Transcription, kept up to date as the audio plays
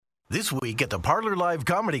This week at the Parlor Live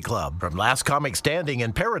Comedy Club, from Last Comic Standing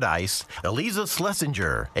in Paradise, Eliza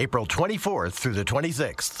Schlesinger, April 24th through the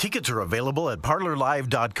 26th. Tickets are available at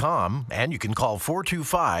parlorlive.com, and you can call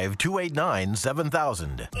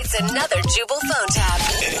 425-289-7000. It's another Jubal phone tap.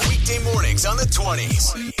 Weekday mornings on the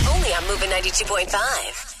 20s. Only on Moving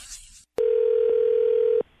 92.5.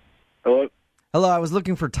 Hello? Hello, I was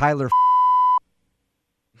looking for Tyler.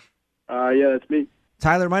 Yeah, that's me.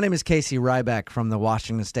 Tyler, my name is Casey Ryback from the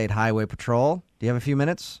Washington State Highway Patrol. Do you have a few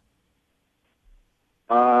minutes?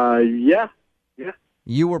 Yeah.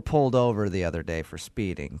 You were pulled over the other day for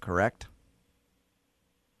speeding, correct?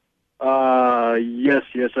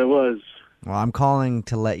 Yes, I was. Well, I'm calling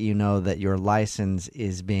to let you know that your license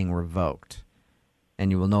is being revoked, and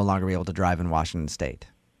you will no longer be able to drive in Washington State.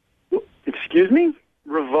 Excuse me?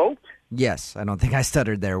 Revoked? Yes, I don't think I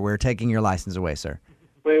stuttered there. We're taking your license away, sir.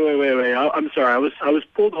 Wait. I'm sorry. I was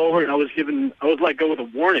pulled over and I was let go with a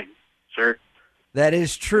warning, sir. That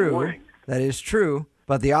is true. Warning. That is true.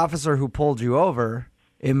 But the officer who pulled you over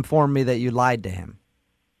informed me that you lied to him.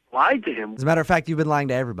 Lied to him? As a matter of fact, you've been lying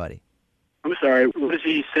to everybody. I'm sorry. What is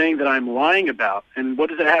he saying that I'm lying about? And what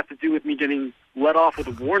does that have to do with me getting let off with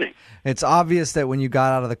a warning? It's obvious that when you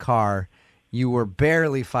got out of the car, you were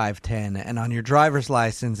barely 5'10", and on your driver's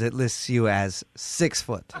license, it lists you as 6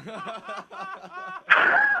 foot.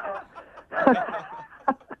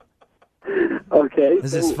 Okay.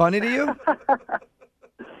 Is this funny to you?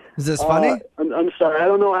 Is this funny? I'm sorry. I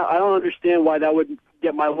don't know. I don't understand why that would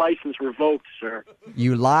get my license revoked, sir.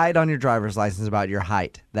 You lied on your driver's license about your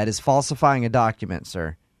height. That is falsifying a document,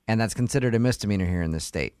 sir, and that's considered a misdemeanor here in this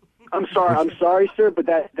state. I'm sorry, sir, but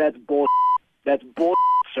that's bull. That's bull,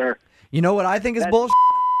 sir. You know what I think is bullshit?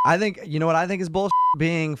 You know what I think is bullshit?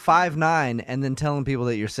 Being 5'9" and then telling people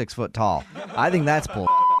that you're 6 foot tall. I think that's bull.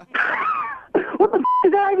 What the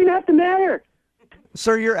does that even have to matter?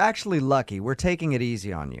 Sir, you're actually lucky. We're taking it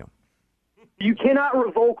easy on you. You cannot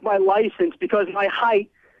revoke my license because my height,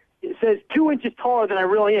 it says 2 inches taller than I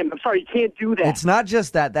really am. I'm sorry, you can't do that. It's not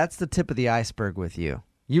just that. That's the tip of the iceberg with you.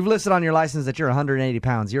 You've listed on your license that you're 180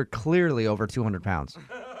 pounds. You're clearly over 200 pounds.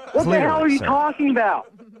 What the hell are you sir. talking about?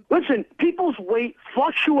 Listen, people's weight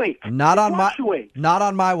fluctuates. Not on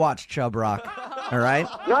my watch, Chub Rock. All right?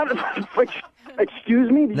 Excuse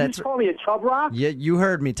me? Did you just call me a chub rock? Yeah, you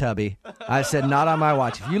heard me, Tubby. I said not on my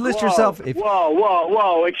watch. If you list yourself...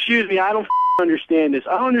 Whoa. Excuse me. I don't understand this.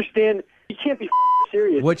 I don't understand. You can't be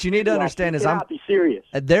serious. What you need to understand is be serious.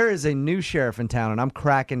 There is a new sheriff in town, and I'm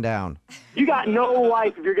cracking down. You got no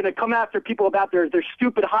life if you're going to come after people about their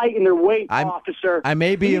stupid height and their weight, officer. I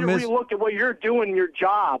may be you need to relook at what you're doing in your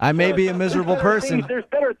job. I may be a miserable person. There's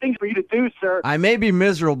better things for you to do, sir. I may be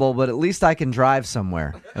miserable, but at least I can drive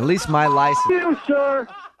somewhere. At least my license. You, sir.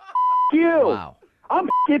 You. Wow.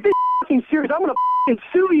 If it's fucking serious, I'm going to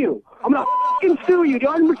sue you. I'm going to sue you. Do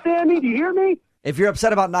you understand me? Do you hear me? If you're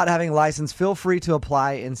upset about not having a license, feel free to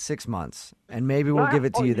apply in 6 months, and maybe we'll give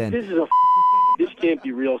it to you then. This can't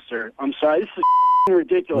be real, sir. I'm sorry. This is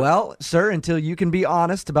ridiculous. Well, sir, until you can be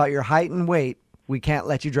honest about your height and weight, we can't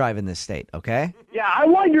let you drive in this state, okay? Yeah, I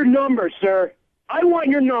want your number, sir. I want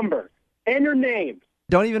your number and your name.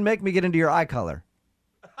 Don't even make me get into your eye color.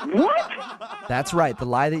 What? That's right, the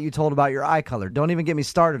lie that you told about your eye color. Don't even get me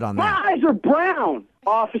started on that. My eyes are brown,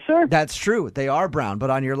 officer. That's true. They are brown, but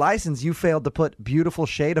on your license, you failed to put beautiful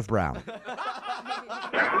shade of brown.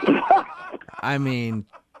 I mean,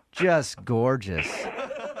 just gorgeous.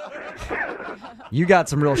 You got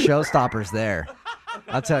some real showstoppers there.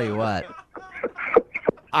 I'll tell you what.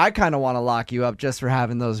 I kind of want to lock you up just for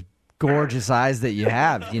having those gorgeous eyes that you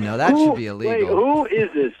have. You know, that should be illegal. Wait, who is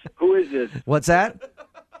this? Who is this? What's that?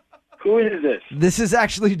 Who is this? This is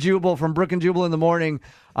actually Jubal from Brook and Jubal in the Morning.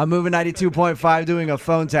 I'm moving 92.5 doing a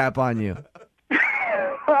phone tap on you.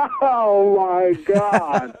 Oh, my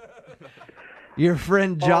God. Your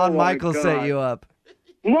friend John Michael set you up.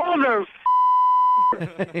 Mother.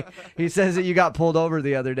 He says that you got pulled over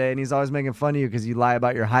the other day, and he's always making fun of you because you lie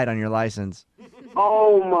about your height on your license.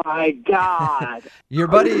 Oh, my God. Your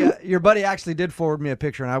buddy actually did forward me a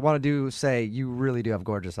picture, and I want to say you really do have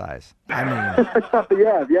gorgeous eyes. I mean...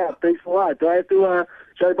 Yeah, thanks a lot. Do I have to,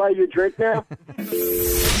 should I buy you a drink now?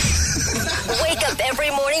 Wake up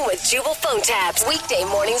every morning with Jubal phone taps. Weekday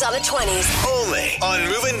mornings on the 20s. Only on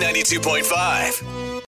Moving 92.5.